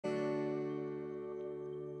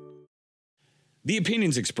The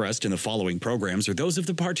opinions expressed in the following programs are those of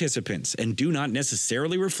the participants and do not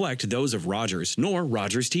necessarily reflect those of Rogers nor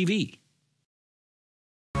Rogers TV.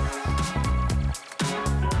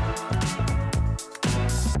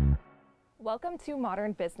 Welcome to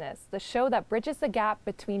Modern Business, the show that bridges the gap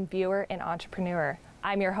between viewer and entrepreneur.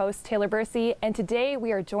 I'm your host, Taylor Bursey, and today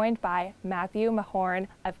we are joined by Matthew Mahorn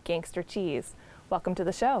of Gangster Cheese. Welcome to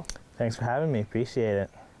the show. Thanks for having me. Appreciate it.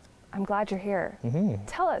 I'm glad you're here.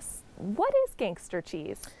 Tell us, what is Gangster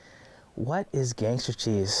Cheese? What is Gangster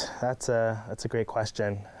Cheese? That's a great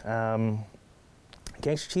question.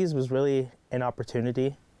 Gangster Cheese was really an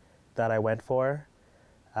opportunity that I went for.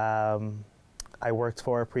 I worked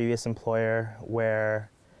for a previous employer where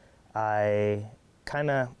I kind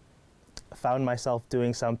of found myself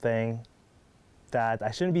doing something that I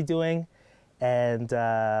shouldn't be doing, and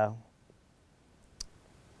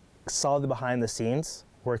saw the behind the scenes,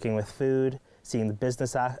 working with food, seeing the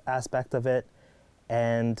business aspect of it,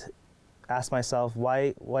 and asked myself,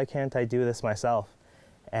 why can't I do this myself?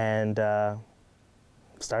 And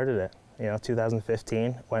started it.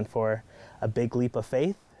 2015, went for a big leap of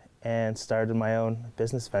faith and started my own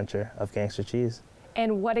business venture of Gangster Cheese.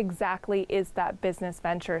 And what exactly is that business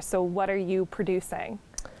venture? So what are you producing?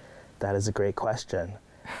 That is a great question.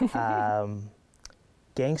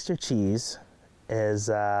 Gangster Cheese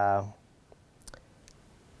is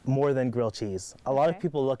more than grilled cheese. A lot of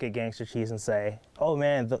people look at Gangster Cheese and say, oh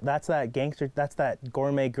man, that's that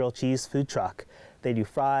gourmet grilled cheese food truck. They do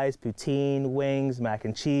fries, poutine, wings, mac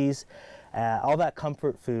and cheese, all that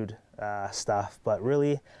comfort food stuff. But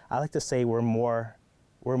really, I like to say we're more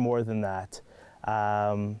than that.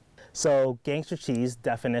 So Gangster Cheese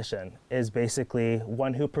definition is basically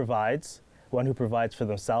one who provides for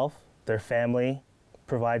themselves, their family,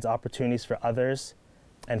 provides opportunities for others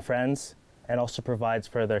and friends, and also provides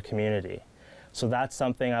for their community. So that's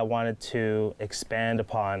something I wanted to expand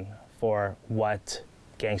upon for what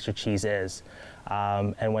Gangster Cheese is.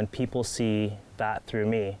 And when people see that through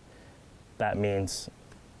me, that means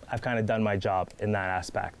I've kind of done my job in that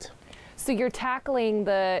aspect. So you're tackling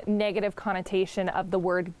the negative connotation of the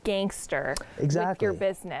word gangster with your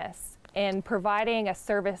business and providing a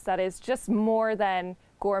service that is just more than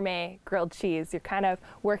gourmet grilled cheese. You're kind of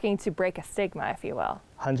working to break a stigma, if you will.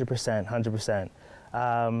 100%,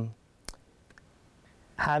 100%.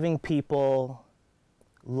 Having people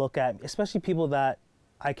look at, especially people that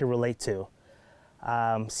I can relate to,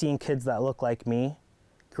 seeing kids that look like me,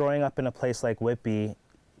 growing up in a place like Whitby,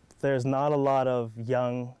 there's not a lot of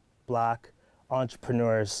young Black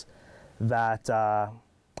entrepreneurs that,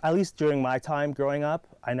 at least during my time growing up,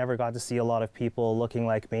 I never got to see a lot of people looking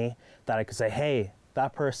like me that I could say, hey,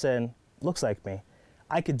 that person looks like me.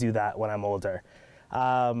 I could do that when I'm older.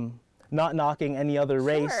 Not knocking any other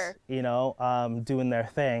race, doing their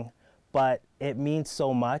thing, but it means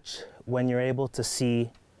so much when you're able to see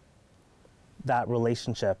that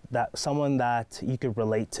relationship, that someone that you could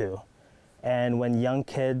relate to. And when young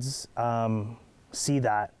kids see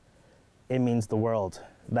that, it means the world,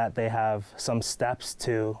 that they have some steps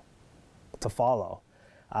to follow.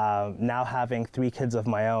 Now having 3 kids of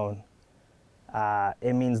my own,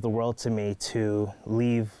 it means the world to me to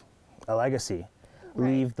leave a legacy,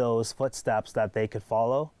 leave those footsteps that they could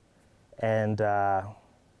follow, and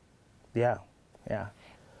yeah.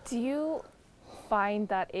 Do you find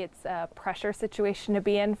that it's a pressure situation to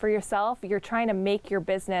be in for yourself? You're trying to make your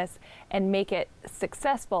business and make it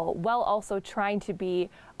successful while also trying to be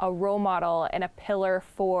a role model and a pillar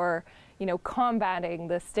for, combating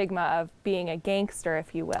the stigma of being a gangster,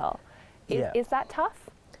 if you will. Is that tough?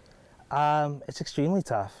 It's extremely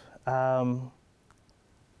tough.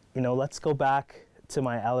 Let's go back to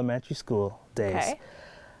my elementary school days,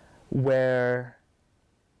 where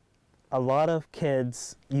a lot of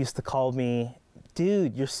kids used to call me,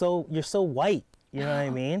 dude, you're so white, you know what I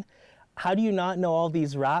mean? How do you not know all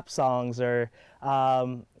these rap songs? Or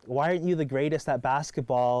why aren't you the greatest at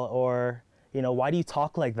basketball? Or, why do you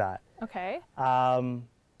talk like that?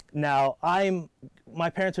 Now, my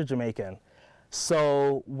parents are Jamaican.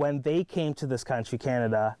 So when they came to this country,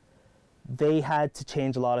 Canada, they had to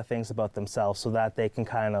change a lot of things about themselves so that they can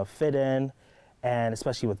kind of fit in, and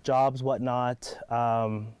especially with jobs, whatnot,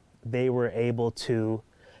 they were able to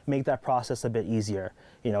make that process a bit easier.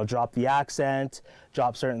 Drop the accent,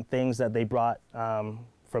 drop certain things that they brought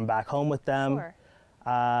from back home with them.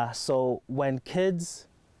 So when kids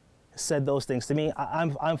said those things to me,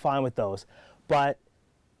 I'm fine with those. But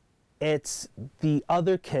it's the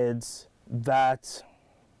other kids that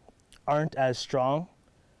aren't as strong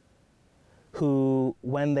who,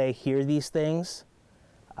 when they hear these things,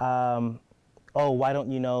 oh, why don't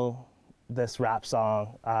you know this rap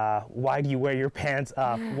song? Why do you wear your pants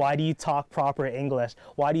up? Why do you talk proper English?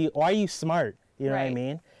 Why are you smart? You know what I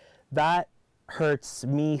mean? That hurts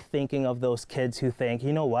me thinking of those kids who think,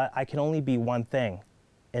 you know what, I can only be one thing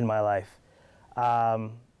in my life.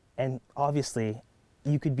 And obviously,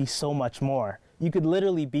 you could be so much more. You could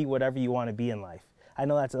literally be whatever you want to be in life. I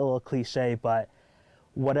know that's a little cliche, but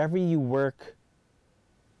whatever you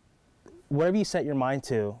set your mind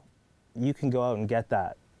to, you can go out and get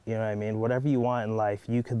that. You know what I mean? Whatever you want in life,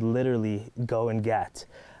 you could literally go and get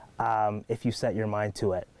if you set your mind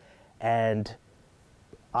to it. And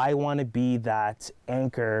I want to be that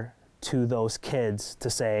anchor to those kids to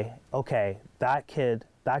say, okay, that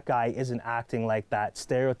guy isn't acting like that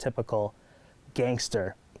stereotypical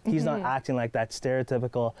gangster. He's not acting like that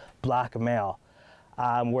stereotypical black male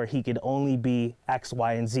where he could only be X,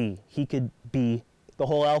 Y, and Z. He could be the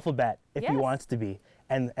whole alphabet if he wants to be,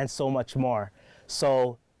 and so much more.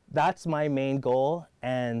 So that's my main goal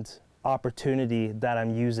and opportunity that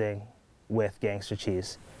I'm using with Gangster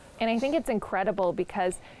Cheese. And I think it's incredible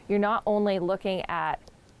because you're not only looking at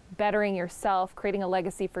bettering yourself, creating a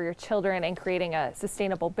legacy for your children, and creating a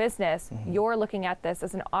sustainable business, you're looking at this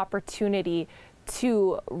as an opportunity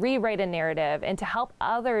to rewrite a narrative and to help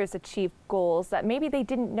others achieve goals that maybe they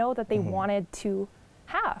didn't know that they wanted to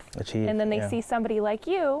have. And then they see somebody like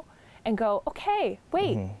you and go, okay,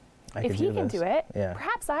 wait, if he can do it,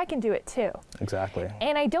 perhaps I can do it too. Exactly.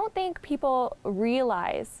 And I don't think people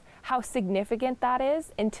realize how significant that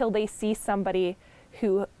is until they see somebody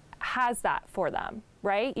who has that for them,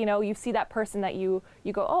 right? You know, you see that person that you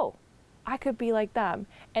go, oh, I could be like them.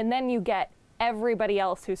 And then you get everybody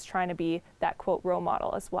else who's trying to be that quote role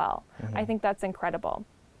model as well. I think that's incredible.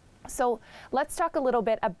 So let's talk a little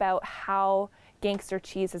bit about how Gangster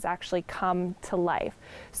Cheese has actually come to life.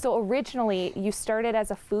 So originally you started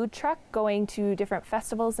as a food truck going to different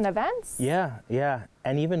festivals and events? Yeah.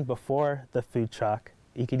 And even before the food truck,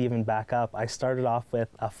 you could even back up. I started off with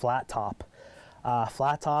a flat top,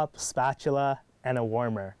 spatula, and a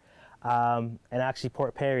warmer. And actually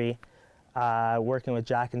Port Perry, working with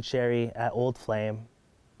Jack and Sherry at Old Flame,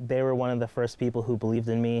 they were one of the first people who believed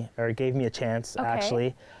in me or gave me a chance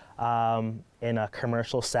actually in a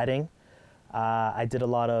commercial setting. I did a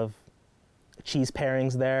lot of cheese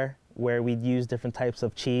pairings there where we'd use different types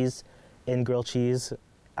of cheese in grilled cheese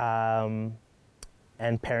and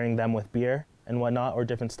pairing them with beer and whatnot, or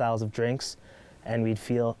different styles of drinks. And we'd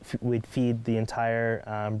feed the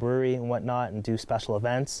entire brewery and whatnot and do special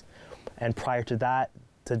events. And prior to that,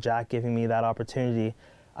 to Jack giving me that opportunity,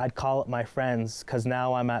 I'd call up my friends, because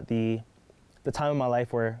now I'm at the time of my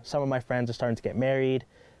life where some of my friends are starting to get married,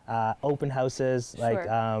 open houses, like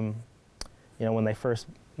you know, when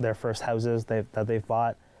their first houses that they've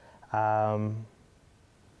bought,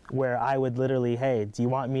 where I would literally, hey, do you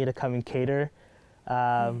want me to come and cater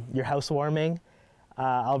your housewarming?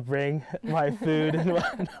 I'll bring my food and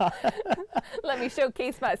whatnot. Let me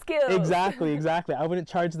showcase my skills. Exactly. I wouldn't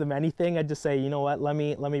charge them anything. I'd just say, you know what, let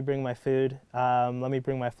me bring my food, let me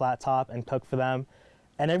bring my flat top and cook for them.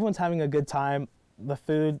 And everyone's having a good time. The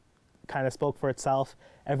food kind of spoke for itself.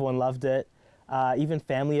 Everyone loved it. Even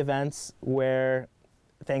family events where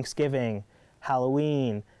Thanksgiving,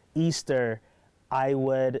 Halloween, Easter,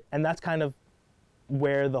 and that's kind of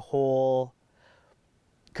where the whole,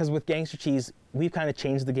 because with Gangster Cheese, we've kind of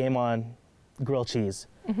changed the game on grilled cheese.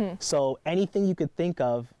 So anything you could think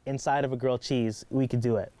of inside of a grilled cheese, we could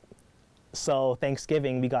do it. So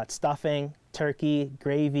Thanksgiving, we got stuffing, turkey,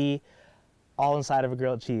 gravy, all inside of a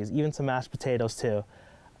grilled cheese, even some mashed potatoes too.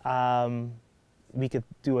 We could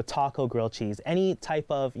do a taco grilled cheese, any type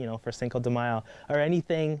of, you know, for Cinco de Mayo, or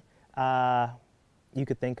anything you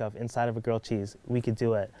could think of inside of a grilled cheese, we could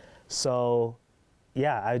do it. So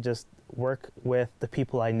yeah, I just work with the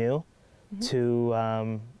people I knew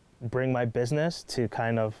to bring my business to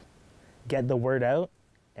kind of get the word out.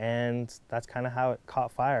 And that's kind of how it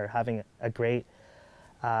caught fire, having a great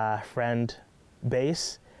friend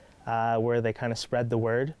base where they kind of spread the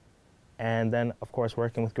word. And then, of course,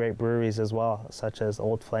 working with great breweries as well, such as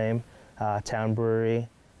Old Flame, Town Brewery,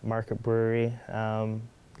 Market Brewery,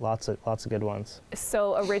 lots of good ones.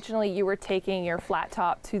 So originally you were taking your flat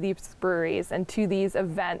top to these breweries and to these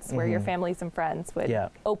events where your families and friends would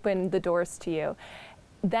open the doors to you.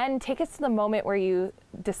 Then take us to the moment where you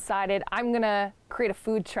decided, I'm going to create a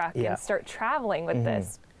food truck and start traveling with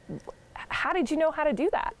this. How did you know how to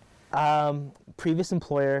do that? Previous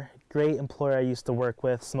employer, great employer I used to work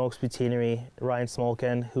with, Smokes Butinery, Ryan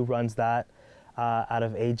Smolkin, who runs that out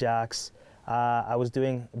of Ajax. I was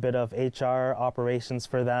doing a bit of HR operations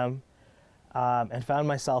for them and found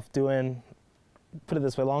myself doing put it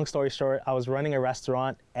this way, long story short, I was running a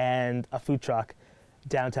restaurant and a food truck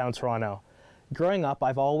downtown Toronto. Growing up,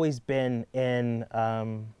 I've always been in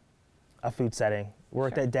a food setting.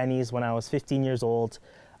 Worked at Denny's when I was 15 years old.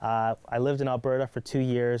 I lived in Alberta for 2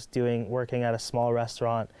 years working at a small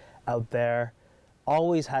restaurant out there.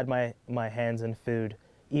 Always had my hands in food,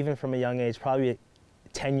 even from a young age, probably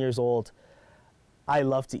 10 years old. I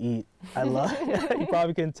love to eat. You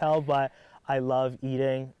probably can tell, but I love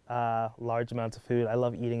eating large amounts of food. I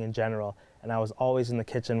love eating in general. And I was always in the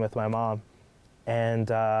kitchen with my mom. And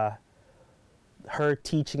her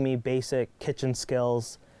teaching me basic kitchen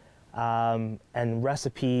skills and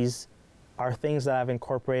recipes are things that I've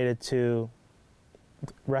incorporated to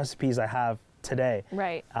recipes I have today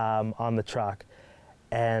on the truck.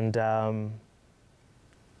 And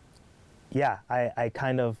yeah, I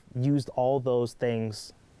kind of used all those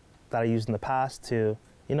things that I used in the past to,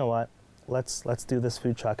 you know what, let's do this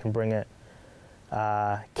food truck and bring it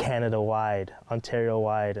Canada-wide,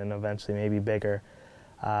 Ontario-wide, and eventually maybe bigger.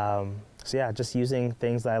 So yeah, just using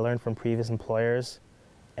things that I learned from previous employers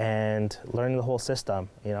and learning the whole system.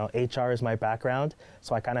 You know, HR is my background,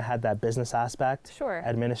 so I kind of had that business aspect,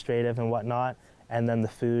 administrative and whatnot, and then the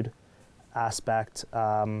food aspect,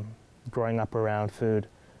 growing up around food.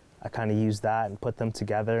 I kind of used that and put them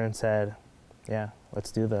together and said, yeah,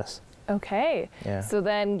 let's do this. Okay. Yeah. So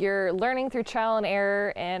then you're learning through trial and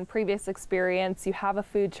error and previous experience. You have a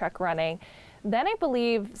food truck running. Then I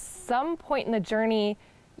believe some point in the journey,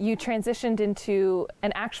 you transitioned into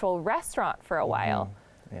an actual restaurant for a while.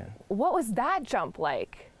 Yeah. What was that jump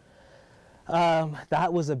like?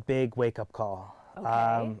 That was a big wake-up call.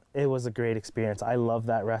 Okay. It was a great experience. I love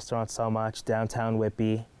that restaurant so much, downtown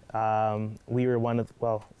Whitby. We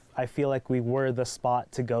were I feel like we were the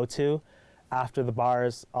spot to go to after the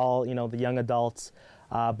bars, all, you know, the young adults,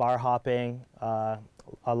 bar hopping, a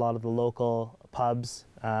lot of the local pubs.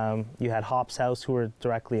 You had Hop's House, who were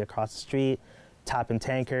directly across the street, Tap and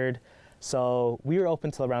Tankard. So we were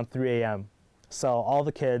open till around 3 a.m. So all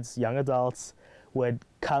the kids, young adults, would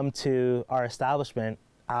come to our establishment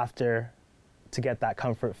after to get that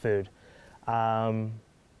comfort food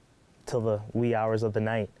till the wee hours of the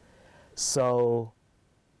night. So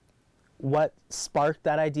what sparked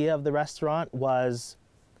that idea of the restaurant was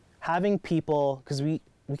having people, because we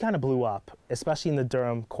kind of blew up, especially in the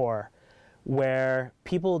Durham core, where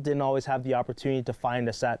people didn't always have the opportunity to find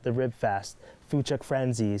us at the Rib Fest, Food Truck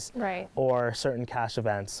Frenzies, or certain cash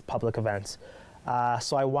events, public events.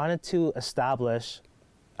 So I wanted to establish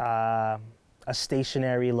a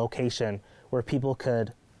stationary location where people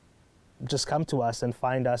could just come to us and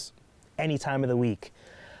find us any time of the week.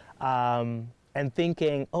 And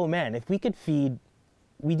thinking, oh man, if we could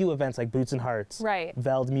we do events like Boots and Hearts,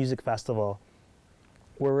 Veld Music Festival,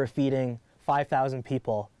 where we're feeding 5,000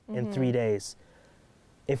 people in 3 days.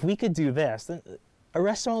 If we could do this, then a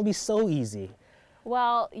restaurant would be so easy.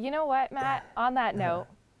 Well, you know what, Matt? On that note,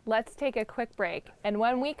 let's take a quick break. And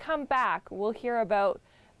when we come back, we'll hear about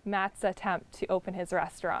Matt's attempt to open his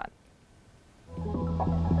restaurant.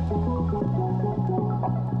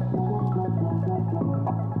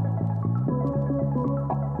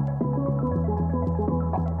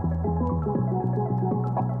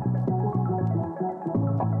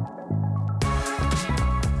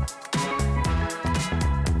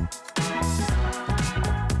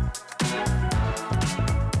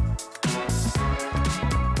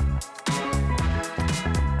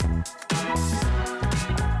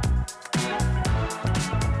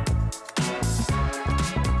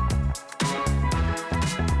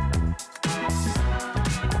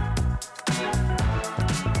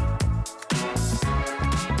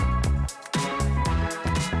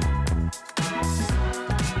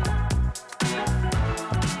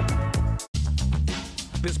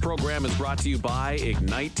 This program is brought to you by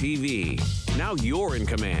Ignite TV. Now you're in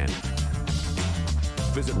command.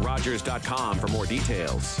 Visit Rogers.com for more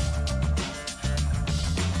details.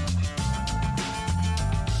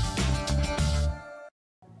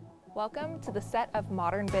 Welcome to the set of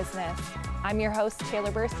Modern Business. I'm your host,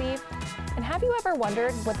 Taylor Bursey. And have you ever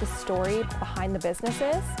wondered what the story behind the business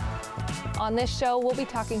is? On this show, we'll be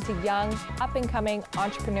talking to young, up-and-coming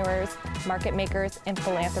entrepreneurs, market makers, and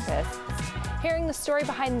philanthropists, hearing the story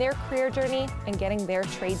behind their career journey and getting their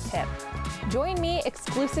trade tip. Join me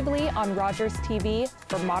exclusively on Rogers TV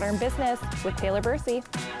for Modern Business with Taylor Bursey.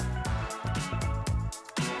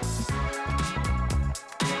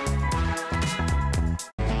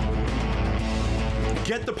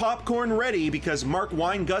 Get the popcorn ready because Mark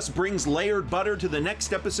Weingus brings layered butter to the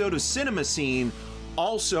next episode of Cinema Scene.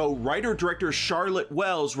 Also, writer-director Charlotte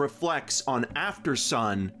Wells reflects on After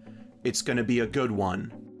Sun. It's going to be a good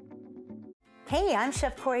one. Hey, I'm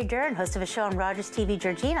Chef Corey Dern, host of a show on Rogers TV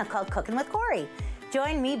Georgina called Cooking with Corey.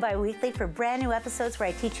 Join me bi-weekly for brand new episodes where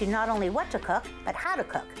I teach you not only what to cook, but how to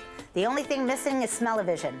cook. The only thing missing is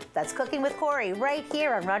smell-o-vision. That's Cooking with Corey right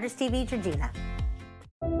here on Rogers TV Georgina.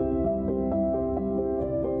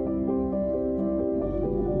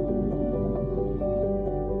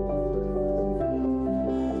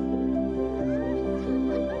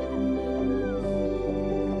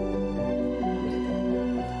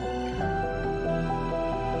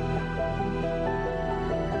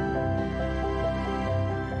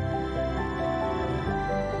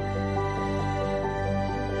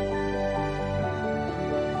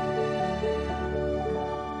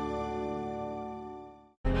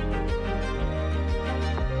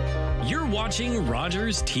 You're watching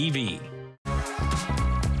Rogers TV.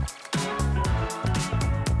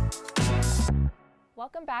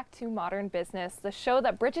 Welcome back to Modern Business, the show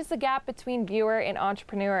that bridges the gap between viewer and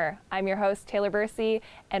entrepreneur. I'm your host, Taylor Bursey,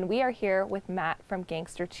 and we are here with Matt from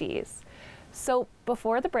Gangster Cheese. So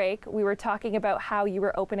before the break, we were talking about how you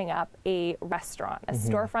were opening up a restaurant, a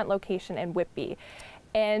storefront location in Whitby.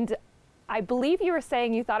 And I believe you were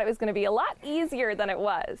saying you thought it was going to be a lot easier than it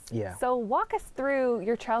was. Yeah. So walk us through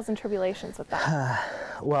your trials and tribulations with that.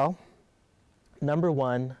 Well, number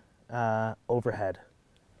one, overhead.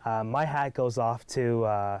 My hat goes off to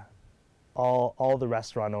all the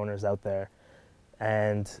restaurant owners out there,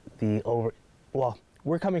 and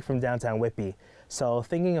we're coming from downtown Whitby, so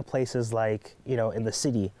thinking of places like, in the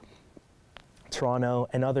city, Toronto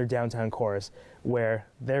and other downtown cores, where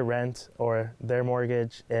their rent or their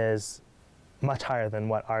mortgage is much higher than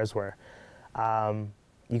what ours were.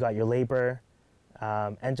 You got your labor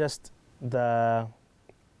and just the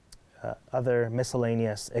other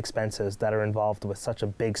miscellaneous expenses that are involved with such a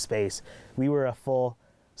big space. We were a full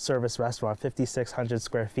service restaurant, 5,600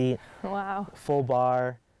 square feet. Wow. Full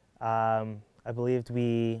bar. I believed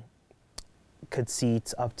we could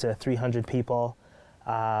seat up to 300 people.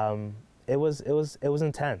 It was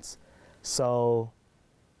intense. So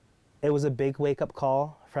it was a big wake-up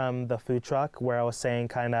call from the food truck, where I was saying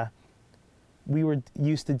we were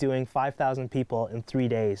used to doing 5,000 people in 3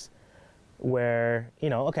 days, where,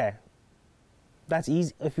 okay, that's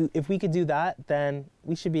easy. If we could do that, then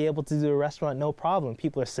we should be able to do a restaurant, no problem.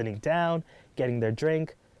 People are sitting down, getting their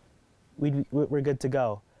drink. We're good to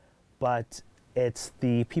go. But it's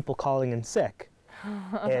the people calling in sick.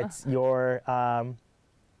 It's your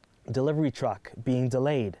delivery truck being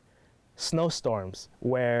delayed. Snowstorms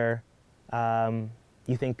where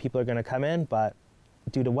you think people are going to come in, but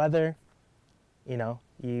due to weather, you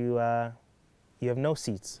have no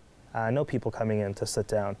seats, no people coming in to sit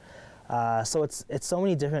down. So it's so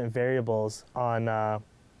many different variables on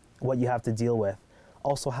what you have to deal with.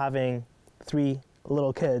 Also having 3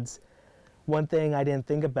 little kids, one thing I didn't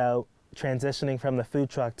think about transitioning from the food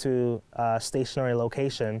truck to a stationary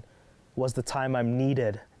location was the time I'm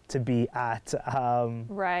needed to be at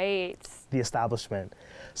the establishment.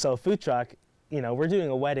 So food truck, we're doing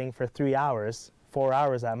a wedding for 3 hours, 4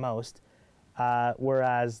 hours at most,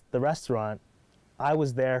 whereas the restaurant, I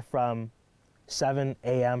was there from 7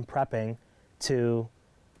 a.m. prepping to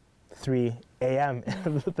 3 a.m.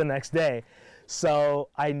 the next day. So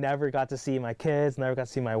I never got to see my kids, never got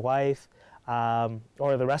to see my wife,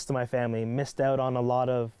 or the rest of my family. Missed out on a lot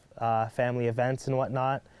of family events and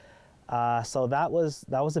whatnot. So that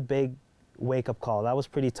was a big wake-up call. That was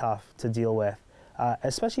pretty tough to deal with,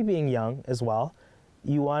 especially being young as well.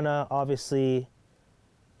 You want to obviously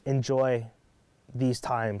enjoy these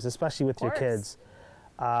times, especially with your kids.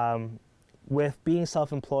 With being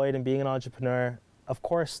self-employed and being an entrepreneur, of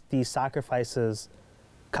course, these sacrifices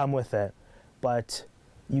come with it, but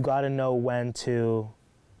you got to know when to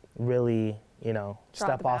really,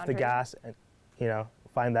 step off the gas and,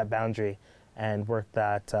 find that boundary and work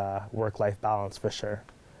that work-life balance for sure.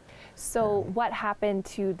 So what happened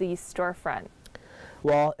to the storefront?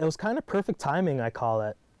 Well, it was kind of perfect timing, I call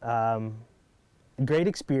it. Great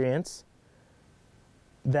experience.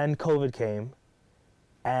 Then COVID came,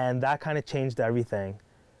 and that kind of changed everything.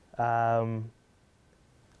 I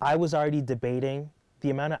was already debating the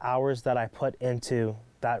amount of hours that I put into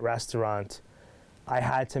that restaurant. I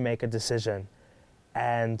had to make a decision.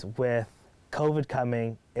 And with COVID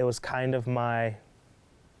coming, it was kind of my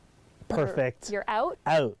perfect... You're out?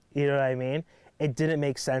 Out, you know what I mean? It didn't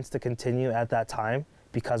make sense to continue at that time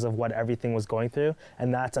because of what everything was going through.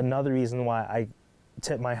 And that's another reason why I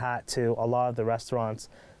tip my hat to a lot of the restaurants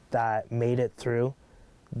that made it through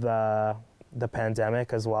the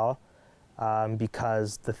pandemic as well,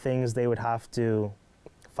 because the things they would have to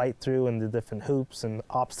fight through and the different hoops and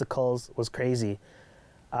obstacles was crazy.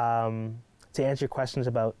 to answer your questions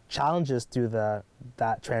about challenges through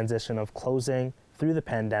that transition of closing through the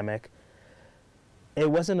pandemic, it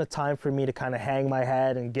wasn't a time for me to kind of hang my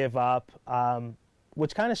head and give up,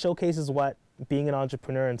 which kind of showcases what being an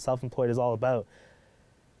entrepreneur and self-employed is all about.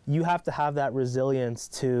 You have to have that resilience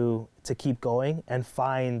to keep going and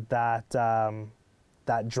find that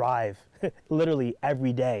that drive literally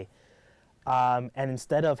every day. And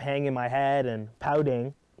instead of hanging my head and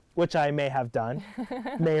pouting, which I may have done,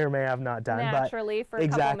 may or may have not done. Naturally, but for a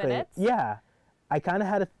couple minutes. Yeah, I kind of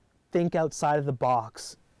had to think outside of the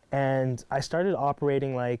box, and I started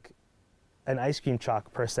operating like an ice cream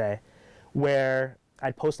truck per se, where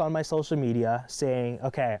I'd post on my social media saying,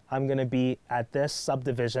 okay, I'm going to be at this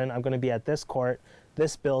subdivision, I'm going to be at this court,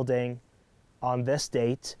 this building, on this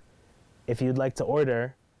date. If you'd like to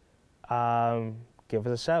order, give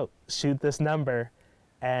us a shout, shoot this number,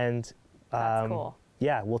 and That's cool.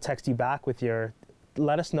 yeah, we'll text you back with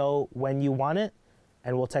let us know when you want it,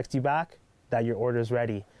 and we'll text you back that your order's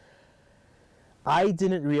ready. I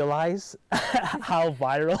didn't realize how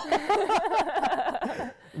viral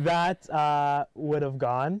that would have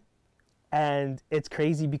gone. And it's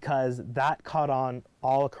crazy because that caught on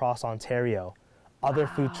all across Ontario. Other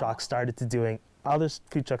food trucks started to do it.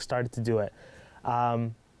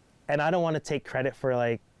 And I don't want to take credit for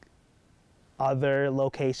like other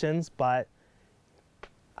locations, but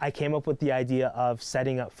I came up with the idea of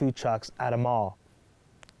setting up food trucks at a mall.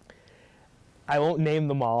 I won't name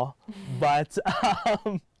the mall, but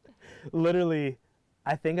literally,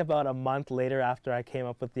 I think about a month later after I came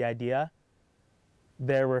up with the idea,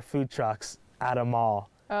 there were food trucks at a mall.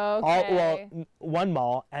 Okay. One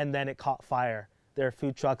mall, and then it caught fire. There are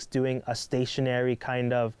food trucks doing a stationary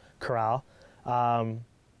kind of corral.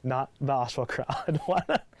 Not the Oshawa Corral. I don't want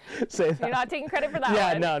to say that. You're not taking credit for that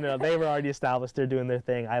Yeah, one. no. They were already established. They're doing their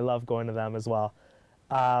thing. I love going to them as well.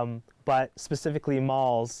 But specifically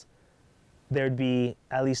malls, there'd be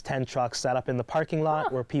at least 10 trucks set up in the parking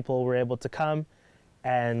lot where people were able to come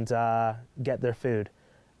and get their food.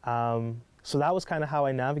 So that was kind of how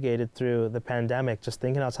I navigated through the pandemic, just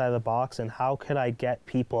thinking outside of the box and how could I get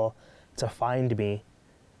people to find me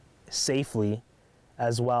safely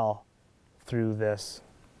as well through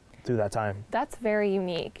that time. That's very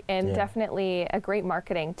unique and definitely a great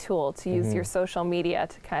marketing tool to use your social media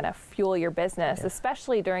to kind of fuel your business,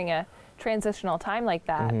 especially during a transitional time like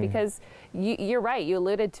that, because you're right, you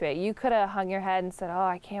alluded to it. You could have hung your head and said, oh,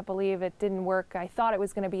 I can't believe it didn't work. I thought it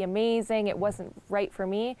was going to be amazing. It wasn't right for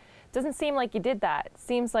me. It doesn't seem like you did that. It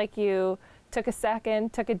seems like you took a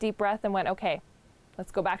second, took a deep breath and went, okay,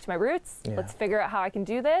 let's go back to my roots. Let's figure out how I can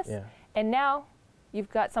do this. And now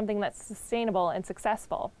you've got something that's sustainable and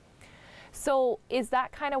successful. So is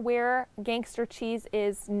that kind of where Gangster Cheese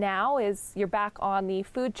is now? Is you're back on the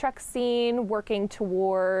food truck scene, working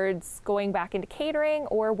towards going back into catering,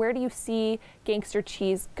 or where do you see Gangster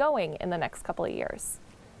Cheese going in the next couple of years?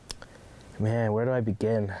 Man, where do I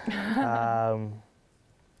begin?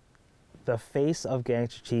 The face of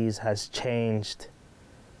Gangster Cheese has changed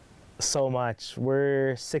so much.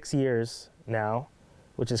 We're 6 years now,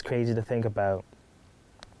 which is crazy to think about.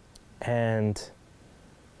 And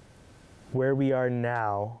where we are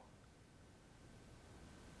now,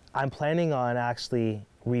 I'm planning on actually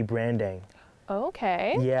rebranding.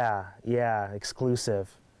 Okay. Yeah,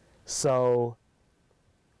 exclusive. So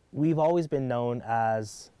we've always been known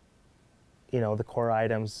as, the core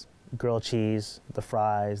items, grilled cheese, the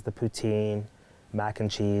fries, the poutine, mac and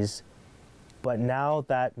cheese. But now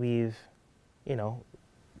that we've,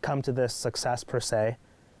 come to this success per se,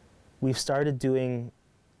 we've started doing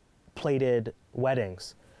plated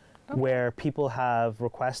weddings. Okay. Where people have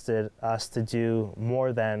requested us to do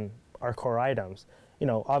more than our core items.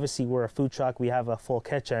 Obviously we're a food truck, we have a full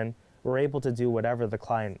kitchen, we're able to do whatever the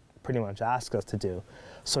client pretty much asks us to do.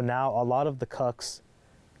 So now a lot of the cooks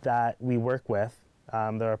that we work with,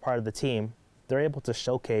 that are part of the team, they're able to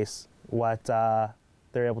showcase what they're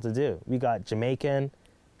able to do. We got Jamaican,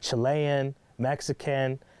 Chilean,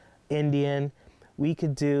 Mexican, Indian. We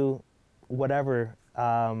could do whatever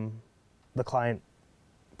the client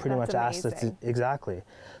pretty much asked us to. Exactly.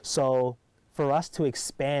 So for us to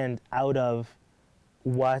expand out of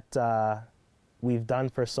what we've done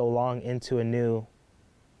for so long into a new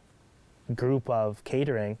group of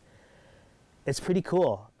catering, it's pretty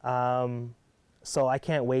cool. So I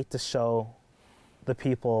can't wait to show the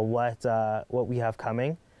people what we have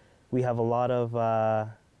coming. We have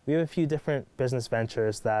we have a few different business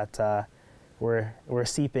ventures that we're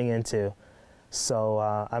seeping into. So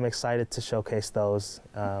I'm excited to showcase those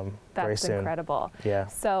very soon. That's incredible. Yeah.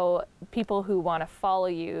 So people who want to follow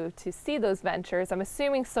you to see those ventures, I'm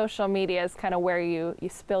assuming social media is kind of where you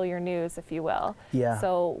spill your news, if you will. Yeah.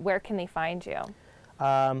 So where can they find you?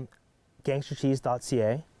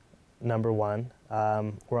 Gangstercheese.ca, number one.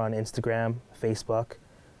 We're on Instagram, Facebook.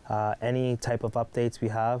 Any type of updates we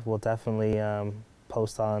have, we'll definitely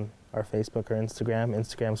post on our Facebook or Instagram.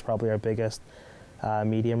 Instagram's probably our biggest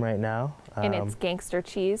medium right now. And it's Gangster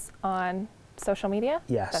Cheese on social media?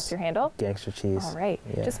 Yes. That's your handle? Gangster Cheese. All right.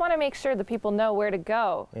 Yeah. Just want to make sure that people know where to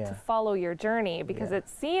go Yeah. to follow your journey, because Yeah. it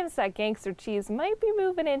seems that Gangster Cheese might be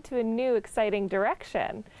moving into a new exciting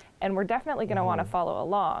direction, and we're definitely going to want to follow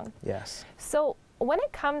along. Yes. So when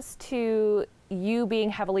it comes to you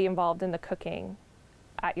being heavily involved in the cooking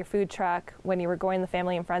at your food truck, when you were going to the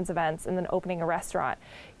family and friends events, and then opening a restaurant,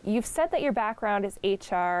 you've said that your background is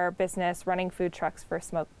HR, business, running food trucks for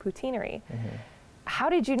Smoke Poutineery. How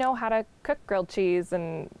did you know how to cook grilled cheese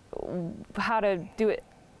and how to do it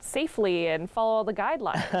safely and follow all the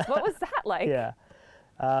guidelines? What was that like? Yeah.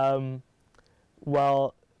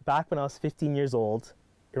 Well, back when I was 15 years old,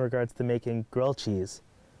 in regards to making grilled cheese,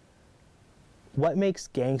 what makes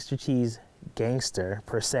gangster cheese gangster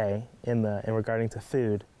per se in regarding to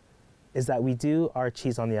food is that we do our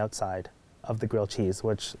cheese on the outside of the grilled cheese,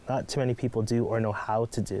 which not too many people do or know how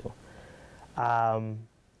to do.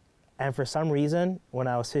 And for some reason, when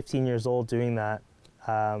I was 15 years old doing that,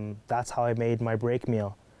 that's how I made my break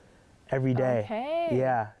meal every day. Okay.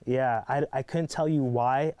 Yeah. I couldn't tell you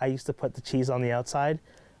why I used to put the cheese on the outside.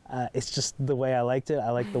 It's just the way I liked it. I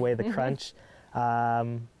liked the way the crunch.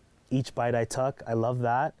 Each bite I took, I love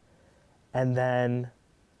that. And then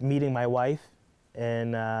meeting my wife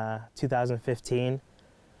in 2015,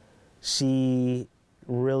 she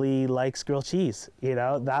really likes grilled cheese. You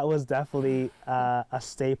know, that was definitely a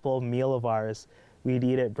staple meal of ours. We'd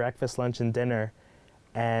eat it breakfast, lunch, and dinner.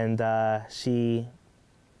 And she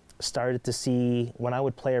started to see, when I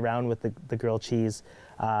would play around with the grilled cheese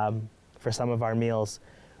for some of our meals,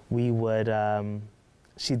 we would,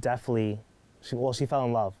 she fell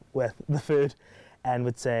in love with the food and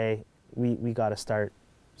would say, we got to start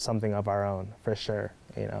something of our own for sure,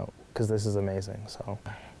 you know, because this is amazing. So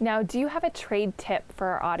now, do you have a trade tip for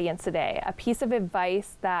our audience today? A piece of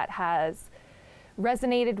advice that has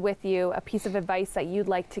resonated with you, a piece of advice that you'd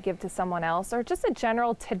like to give to someone else, or just a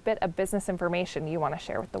general tidbit of business information you want to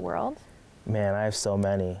share with the world? Man, I have so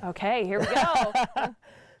many. Okay, here we go.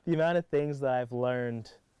 The amount of things that I've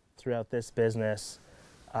learned throughout this business,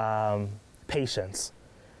 patience.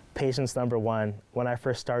 Patience, number one. When I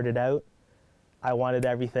first started out, I wanted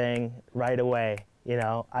everything right away. You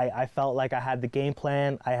know, I felt like I had the game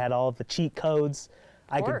plan, I had all the cheat codes,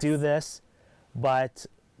 I could do this, but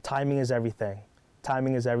timing is everything.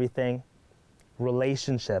 Timing is everything.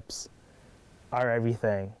 Relationships are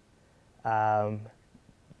everything. Try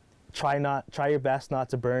your best not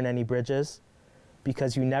to burn any bridges,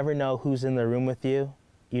 because you never know who's in the room with you,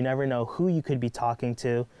 you never know who you could be talking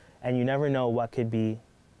to, and you never know what could be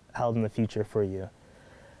held in the future for you.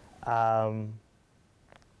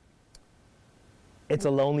 It's a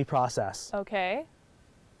lonely process. Okay.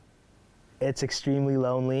 It's extremely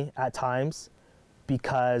lonely at times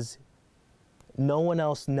because no one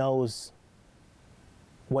else knows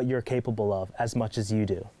what you're capable of as much as you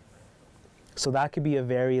do. So that could be a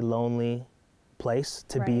very lonely place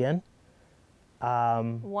to be in.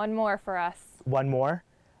 One more for us. One more.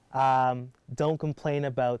 Don't complain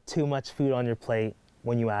about too much food on your plate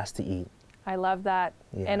when you ask to eat. I love that.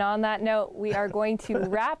 Yeah. And on that note, we are going to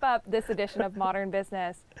wrap up this edition of Modern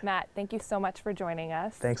Business. Matt, thank you so much for joining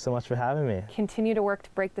us. Thanks so much for having me. Continue to work to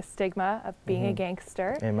break the stigma of being a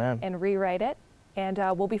gangster. Amen. And rewrite it. And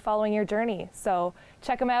we'll be following your journey. So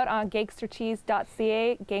check them out on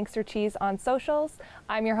gangstercheese.ca, Gangster Cheese on socials.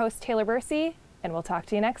 I'm your host, Taylor Bursey, and we'll talk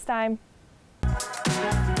to you next time.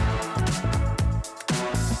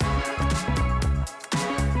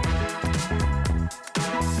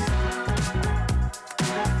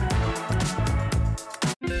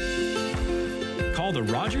 Call the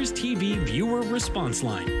Rogers TV viewer response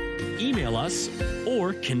line. Email us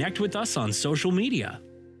or connect with us on social media.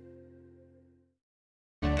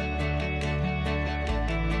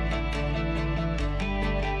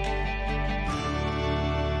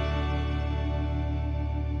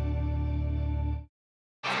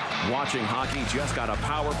 Watching hockey just got a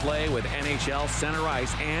power play with NHL Center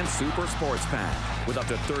Ice and Super Sports Pack. With up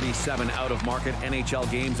to 37 out-of-market NHL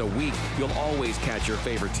games a week, you'll always catch your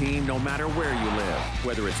favorite team no matter where you live.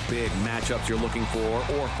 Whether it's big matchups you're looking for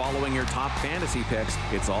or following your top fantasy picks,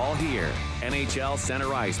 it's all here. NHL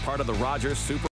Center Ice, part of the Rogers Super